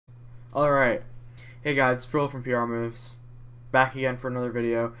Alright, hey guys, it's Phil from PR Moves, back again for another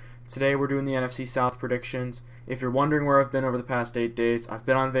video. Today we're doing the NFC South predictions. If you're wondering where I've been over the past 8 days, I've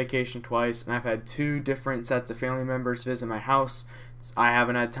been on vacation twice, and I've had 2 different sets of family members visit my house. I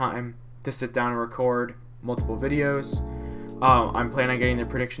haven't had time to sit down and record multiple videos. I'm planning on getting the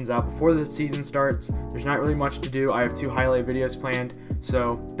predictions out before the season starts. There's not really much to do. I have 2 highlight videos planned,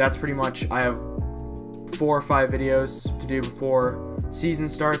 so that's pretty much, I have 4 or 5 videos to do before season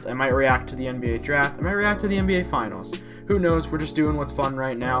starts. I might react to the NBA draft. I might react to the NBA finals. Who knows? We're just doing what's fun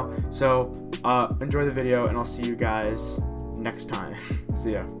right now. So enjoy the video, and I'll see you guys next time.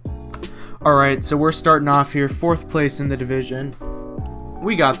 See ya. Alright, so we're starting off here. 4th place in the division.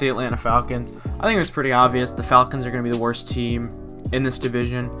 We got the Atlanta Falcons. I think it was pretty obvious the Falcons are going to be the worst team in this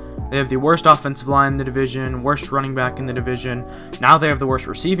division. They have the worst offensive line in the division, worst running back in the division. Now they have the worst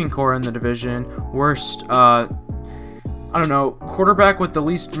receiving core in the division, worst, quarterback with the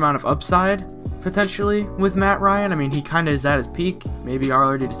least amount of upside, potentially, with Matt Ryan. I mean, he kind of is at his peak, maybe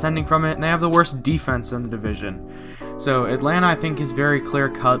already descending from it, and they have the worst defense in the division. So Atlanta, I think, is very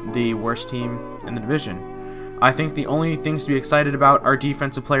clear-cut the worst team in the division. I think the only things to be excited about are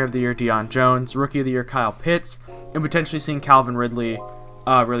Defensive Player of the Year Deion Jones, Rookie of the Year Kyle Pitts, and potentially seeing Calvin Ridley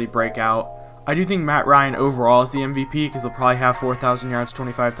really break out. I do think Matt Ryan overall is the MVP because he'll probably have 4,000 yards,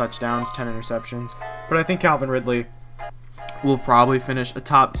 25 touchdowns, 10 interceptions. But I think Calvin Ridley will probably finish a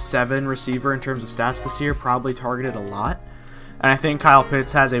top 7 receiver in terms of stats this year, probably targeted a lot. And I think Kyle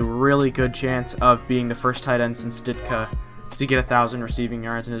Pitts has a really good chance of being the first tight end since Ditka to get 1,000 receiving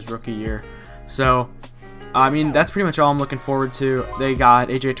yards in his rookie year. So, I mean, that's pretty much all I'm looking forward to. They got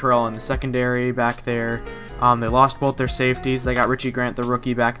A.J. Terrell in the secondary back there. They lost both their safeties. They got Richie Grant, the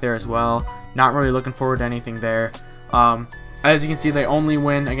rookie, back there as well. Not really looking forward to anything there. As you can see, they only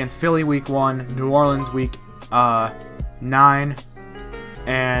win against Philly week 1, New Orleans week 9,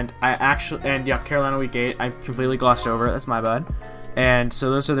 and Carolina week 8. I completely glossed over it. That's my bad. And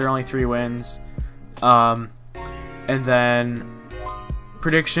so those are their only 3 wins. And then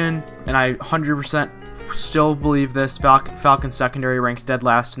prediction, and I 100% still believe this, Falcons secondary ranks dead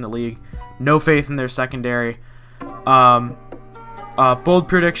last in the league. No faith in their secondary. Bold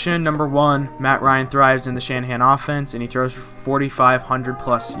prediction, number 1, Matt Ryan thrives in the Shanahan offense, and he throws for 4,500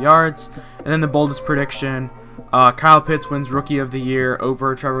 plus yards. And then the boldest prediction, Kyle Pitts wins Rookie of the Year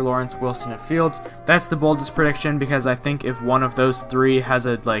over Trevor Lawrence, Wilson, and Fields. That's the boldest prediction because I think if one of those 3 has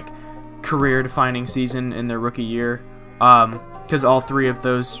a career-defining season in their rookie year, because all 3 of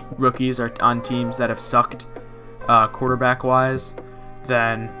those rookies are on teams that have sucked quarterback-wise,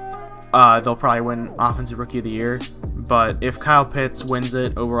 then they'll probably win Offensive Rookie of the Year. But if Kyle Pitts wins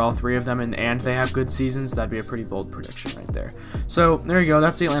it over all 3 of them and they have good seasons, that'd be a pretty bold prediction right there. So there you go.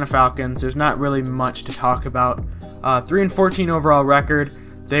 That's the Atlanta Falcons. There's not really much to talk about. 3-14 overall record.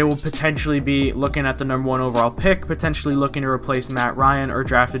 They will potentially be looking at the number 1 overall pick, potentially looking to replace Matt Ryan or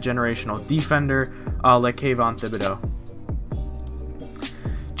draft a generational defender like Kayvon Thibodeau.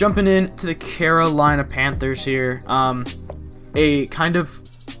 Jumping in to the Carolina Panthers here. A kind of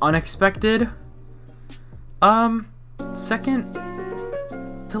unexpected second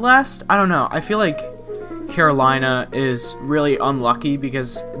to last. I don't know. I feel like Carolina is really unlucky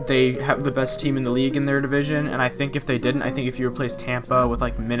because they have the best team in the league in their division, and I think if they didn't, I think if you replace Tampa with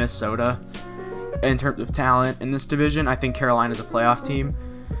like Minnesota in terms of talent in this division, I think Carolina's a playoff team.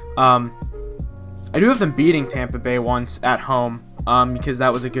 I do have them beating Tampa Bay once at home because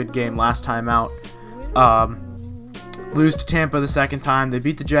that was a good game last time out. Lose to Tampa the second time. They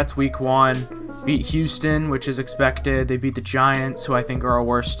beat the Jets week 1. Beat Houston, which is expected. They beat the Giants, who I think are a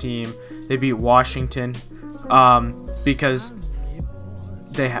worse team. They beat Washington because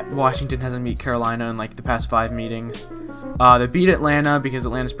Washington hasn't beat Carolina in like the past 5 meetings. They beat Atlanta because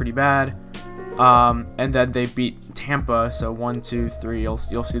Atlanta's pretty bad. And then they beat Tampa, so 1, 2, 3. You'll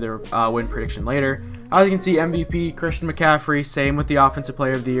see their win prediction later. As you can see, MVP, Christian McCaffrey, same with the Offensive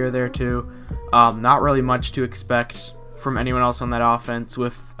Player of the Year there too. Not really much to expect from anyone else on that offense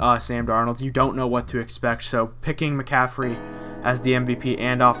with Sam Darnold. You don't know what to expect, so picking McCaffrey as the MVP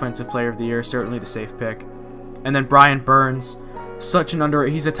and Offensive Player of the Year is certainly the safe pick. And then Brian Burns, such an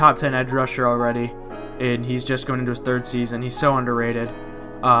he's a top 10 edge rusher already, and he's just going into his 3rd season. He's so underrated.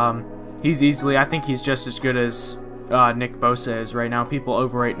 I think he's just as good as Nick Bosa is right now. People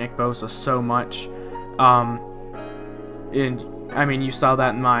overrate Nick Bosa so much. And I mean, you saw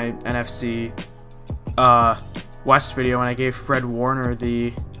that in my NFC West video when I gave Fred Warner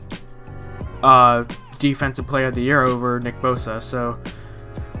the Defensive Player of the Year over Nick Bosa. So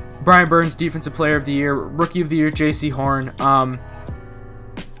Brian Burns, Defensive Player of the Year. Rookie of the Year, J.C. Horn.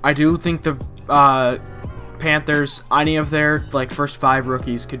 I do think the Panthers, any of their like first 5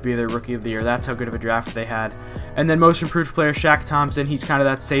 rookies could be their rookie of the year. That's how good of a draft they had. And then most improved player, Shaq Thompson. He's kind of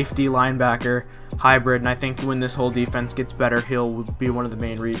that safety linebacker hybrid, and I think when this whole defense gets better, he'll be one of the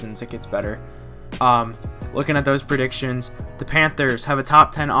main reasons it gets better. Looking at those predictions, the Panthers have a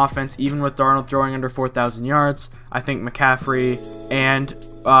top 10 offense even with Darnold throwing under 4,000 yards. I think McCaffrey and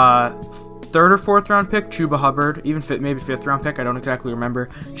 3rd or 4th round pick, Chuba Hubbard, even maybe 5th round pick, I don't exactly remember.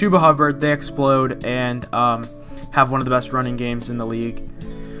 Chuba Hubbard, they explode and have one of the best running games in the league.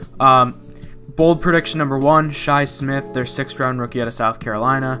 Bold prediction number 1, Shi Smith, their 6th round rookie out of South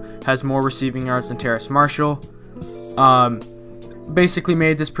Carolina, has more receiving yards than Terrace Marshall. Basically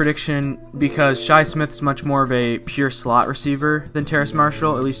made this prediction because Shi Smith's much more of a pure slot receiver than Terrace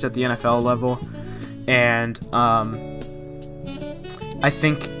Marshall, at least at the NFL level. And I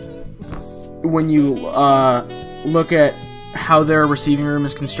think when you look at how their receiving room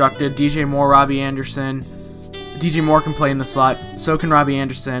is constructed, DJ Moore, Robbie Anderson, DJ Moore can play in the slot, so can Robbie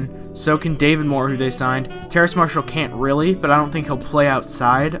Anderson, so can David Moore, who they signed. Terrace Marshall can't really, but I don't think he'll play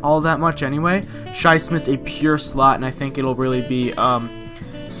outside all that much anyway. Shi Smith's a pure slot, and I think it'll really be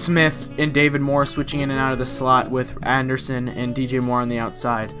Smith and David Moore switching in and out of the slot with Anderson and DJ Moore on the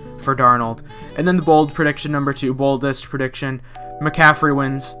outside for Darnold. And then the bold prediction number 2, boldest prediction, McCaffrey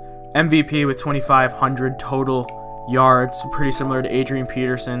wins MVP with 2,500 total yards, pretty similar to Adrian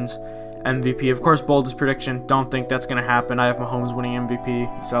Peterson's MVP. Of course, boldest prediction, don't think that's going to happen. I have Mahomes winning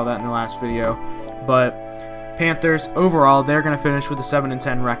MVP, saw that in the last video. But Panthers, overall, they're going to finish with a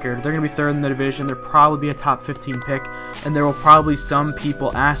 7-10 record. They're going to be 3rd in the division. They'll probably be a top 15 pick, and there will probably some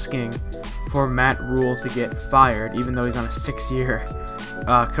people asking for Matt Rule to get fired, even though he's on a 6-year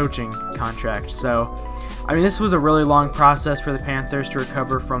coaching contract. So, I mean, this was a really long process for the Panthers to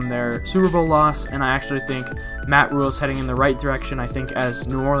recover from their Super Bowl loss, and I actually think Matt Rule is heading in the right direction. I think as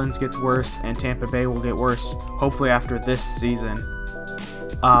New Orleans gets worse and Tampa Bay will get worse, hopefully after this season,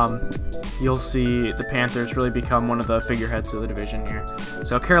 you'll see the Panthers really become one of the figureheads of the division here.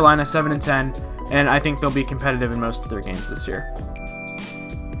 So Carolina 7-10, and I think they'll be competitive in most of their games this year.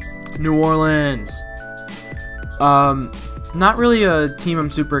 New Orleans, not really a team I'm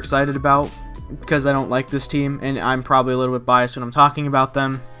super excited about, because I don't like this team, and I'm probably a little bit biased when I'm talking about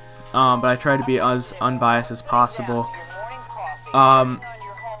them, but I try to be as unbiased as possible. Of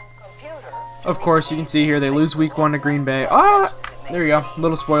course, you can see here they lose week 1 to Green Bay. There you go,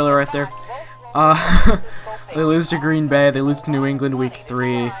 little spoiler right there. They lose to Green Bay, they lose to New England week 3.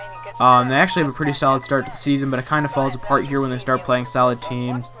 They actually have a pretty solid start to the season, but it kind of falls apart here when they start playing solid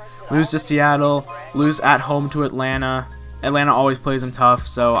teams. Lose to Seattle, lose at home to Atlanta. Atlanta always plays them tough,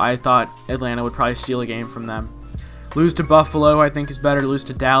 so I thought Atlanta would probably steal a game from them. Lose to Buffalo, I think is better. Lose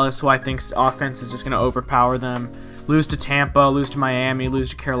to Dallas, who I think's offense is just going to overpower them. Lose to Tampa, lose to Miami, lose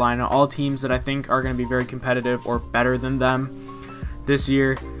to Carolina. All teams that I think are going to be very competitive or better than them this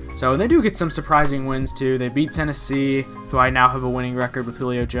year. So they do get some surprising wins too. They beat Tennessee, who I now have a winning record with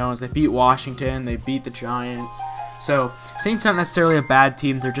Julio Jones. They beat Washington. They beat the Giants. So Saints not necessarily a bad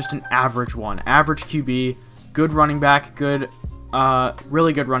team. They're just an average one. Average QB. Good running back,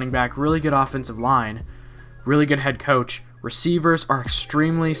 really good running back, really good offensive line, really good head coach. Receivers are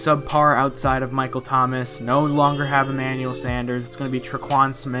extremely subpar outside of Michael Thomas. No longer have Emmanuel Sanders. It's going to be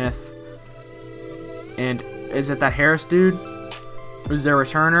Tre'Quan Smith. And is it that Harris dude? Who's their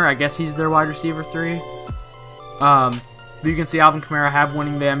returner? I guess he's their wide receiver 3. But you can see Alvin Kamara have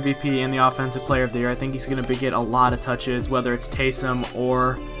winning the MVP and the Offensive Player of the Year. I think he's going to get a lot of touches, whether it's Taysom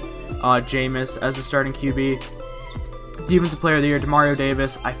or Jameis as the starting QB. Defensive Player of the Year, Demario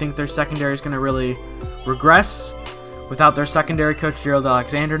Davis. I think their secondary is going to really regress without their secondary coach, Gerald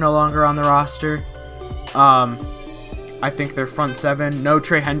Alexander, no longer on the roster. I think their front 7, no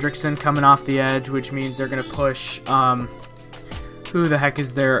Trey Hendrickson coming off the edge, which means they're going to push, who the heck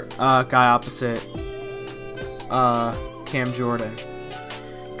is their guy opposite? Cam Jordan.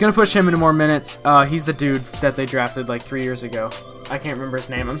 Going to push him into more minutes. He's the dude that they drafted like 3 years ago. I can't remember his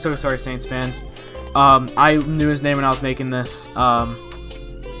name. I'm so sorry, Saints fans. I knew his name when I was making this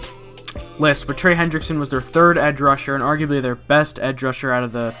list, but Trey Hendrickson was their 3rd edge rusher and arguably their best edge rusher out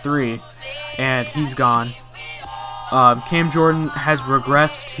of the 3, and he's gone. Cam Jordan has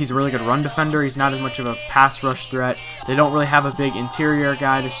regressed. He's a really good run defender. He's not as much of a pass rush threat. They don't really have a big interior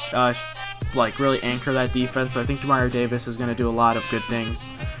guy to like really anchor that defense, so I think Demario Davis is going to do a lot of good things.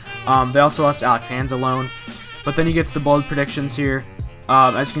 They also lost Alex Anzalone. But then you get to the bold predictions here.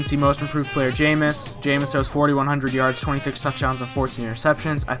 As you can see, most improved player, Jameis. Jameis throws 4,100 yards, 26 touchdowns, and 14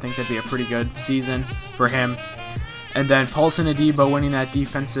 interceptions. I think that'd be a pretty good season for him. And then Paulson Adebo winning that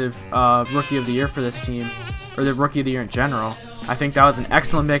defensive Rookie of the Year for this team, or the Rookie of the Year in general. I think that was an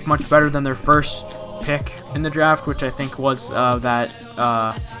excellent pick, much better than their first pick in the draft, which I think was that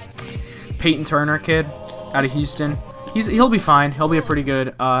Peyton Turner kid out of Houston. He'll be fine. He'll be a pretty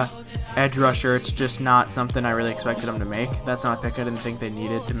good edge rusher. It's just not something I really expected him to make. That's not a pick I didn't think they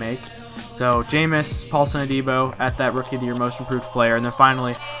needed to make. So Jameis, Paulson Adebo at that Rookie of the Year Most Improved Player. And then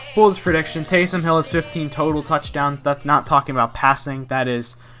finally, Bulls prediction, Taysom Hill has 15 total touchdowns. That's not talking about passing. That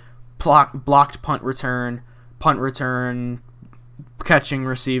is blocked punt return, catching,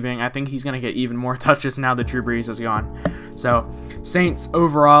 receiving. I think he's going to get even more touches now that Drew Brees is gone. So Saints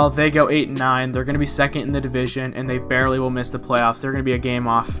overall, they go 8-9. They're going to be second in the division, and they barely will miss the playoffs. They're going to be a game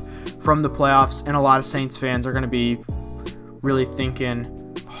off from the playoffs, and a lot of Saints fans are going to be really thinking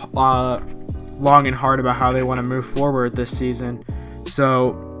long and hard about how they want to move forward this season.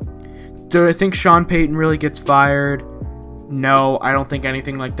 So do I think Sean Payton really gets fired? No, I don't think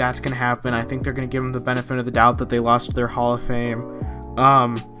anything like that's going to happen. I think they're going to give him the benefit of the doubt that they lost their Hall of Fame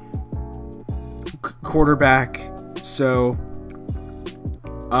quarterback. So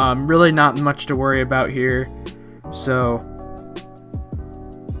really not much to worry about here. So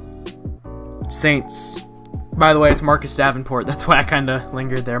Saints. By the way, it's Marcus Davenport. That's why I kind of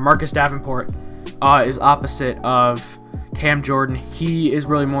lingered there. Marcus Davenport is opposite of Cam Jordan. He is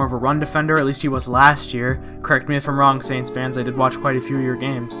really more of a run defender. At least he was last year. Correct me if I'm wrong, Saints fans. I did watch quite a few of your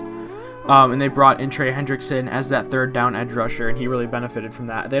games. And they brought in Trey Hendrickson as that third down edge rusher, and he really benefited from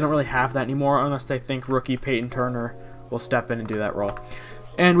that. They don't really have that anymore unless they think rookie Peyton Turner will step in and do that role.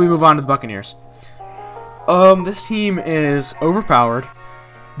 And we move on to the Buccaneers. This team is overpowered.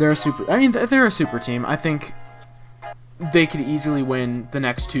 They're a super team. I think they could easily win the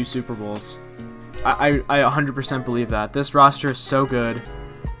next 2 Super Bowls. I 100% believe that. This roster is so good.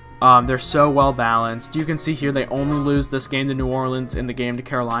 They're so well balanced. You can see here they only lose this game to New Orleans and the game to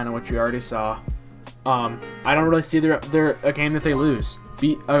Carolina, which we already saw. I don't really see they're a game that they lose.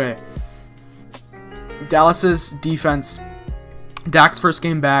 Okay. Dallas's defense. Dak's first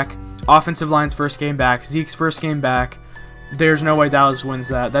game back. Offensive line's first game back. Zeke's first game back. There's no way Dallas wins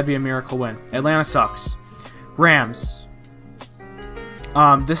that. That'd be a miracle win. Atlanta sucks. Rams.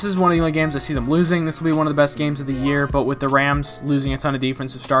 This is one of the only games I see them losing. This will be one of the best games of the year, but with the Rams losing a ton of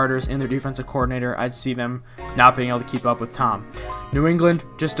defensive starters and their defensive coordinator, I'd see them not being able to keep up with Tom. New England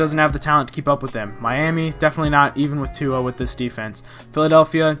just doesn't have the talent to keep up with them. Miami, definitely not, even with Tua with this defense.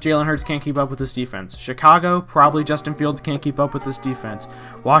 Philadelphia, Jalen Hurts can't keep up with this defense. Chicago, probably Justin Fields can't keep up with this defense.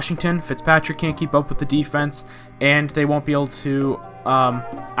 Washington, Fitzpatrick can't keep up with the defense, and they won't be able to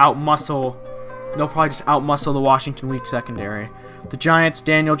they'll probably just outmuscle the Washington weak secondary. The Giants,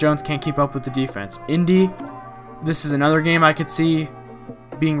 Daniel Jones can't keep up with the defense. Indy, this is another game I could see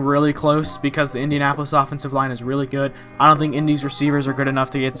being really close because the Indianapolis offensive line is really good. I don't think Indy's receivers are good enough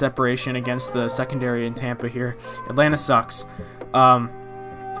to get separation against the secondary in Tampa here. Atlanta sucks.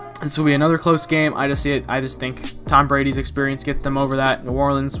 This will be another close game. I just think Tom Brady's experience gets them over that. New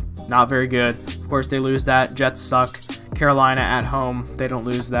Orleans, not very good. Of course, they lose that. Jets suck. Carolina at home, they don't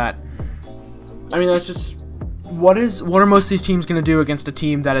lose that. I mean, that's just... What are most of these teams going to do against a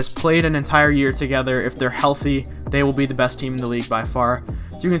team that has played an entire year together? If they're healthy, they will be the best team in the league by far.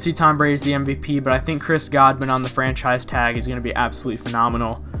 So you can see Tom Brady's the MVP, but I think Chris Godwin on the franchise tag is going to be absolutely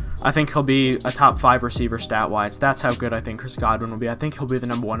phenomenal. I think he'll be a top 5 receiver stat-wise. That's how good I think Chris Godwin will be. I think he'll be the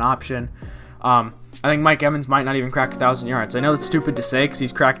 #1 option. I think Mike Evans might not even crack 1,000 yards. I know that's stupid to say because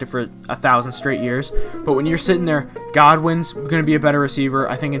he's cracked it for 1,000 straight years. But when you're sitting there, Godwin's going to be a better receiver.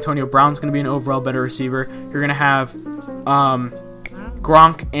 I think Antonio Brown's going to be an overall better receiver. You're going to have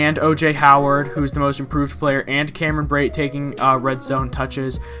Gronk and O.J. Howard, who's the most improved player, and Cameron Brate taking red zone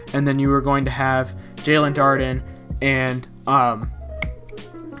touches. And then you are going to have Jalen Darden and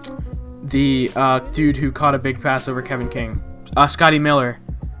the dude who caught a big pass over Kevin King, Scotty Miller,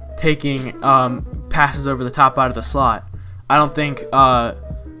 taking passes over the top out of the slot. I don't think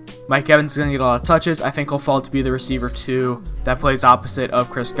Mike Evans is going to get a lot of touches. I think he'll fall to be the receiver 2 that plays opposite of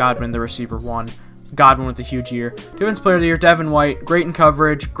Chris Godwin, the receiver 1. Godwin with a huge year. Defense Player of the Year, Devin White, great in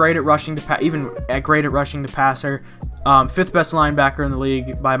coverage, great at rushing the great at rushing the passer. 5th best linebacker in the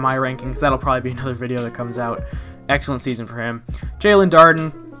league by my rankings. That'll probably be another video that comes out. Excellent season for him. Jalen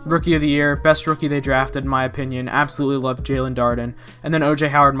Darden, Rookie of the Year, best rookie they drafted in my opinion. Absolutely love Jalen Darden. And then O.J.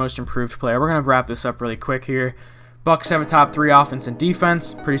 Howard, most improved player. We're going to wrap this up really quick here. Bucs have a top 3 offense and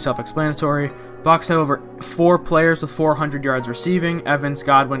defense. Pretty self-explanatory. Bucs have over 4 players with 400 yards receiving. Evans,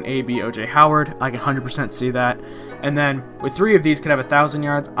 Godwin, AB, O.J. Howard. I can 100% see that. And then with 3 of these could have 1,000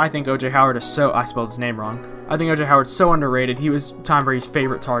 yards. I think O.J. Howard is so... I spelled his name wrong. I think O.J. Howard's so underrated. He was Tom Brady's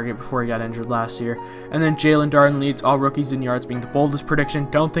favorite target before he got injured last year. And then Jalen Darden leads all rookies in yards, being the boldest prediction.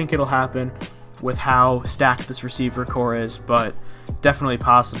 Don't think it'll happen with how stacked this receiver core is, but definitely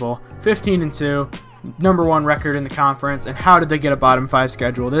possible. 15-2. #1 record in the conference, and how did they get a bottom 5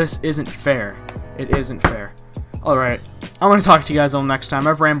 schedule? This isn't fair. It isn't fair. Alright, I'm going to talk to you guys all next time.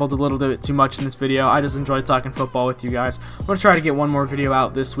 I've rambled a little bit too much in this video. I just enjoy talking football with you guys. I'm going to try to get one more video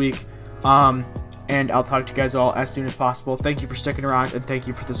out this week, and I'll talk to you guys all as soon as possible. Thank you for sticking around, and thank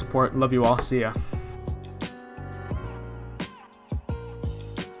you for the support. Love you all. See ya.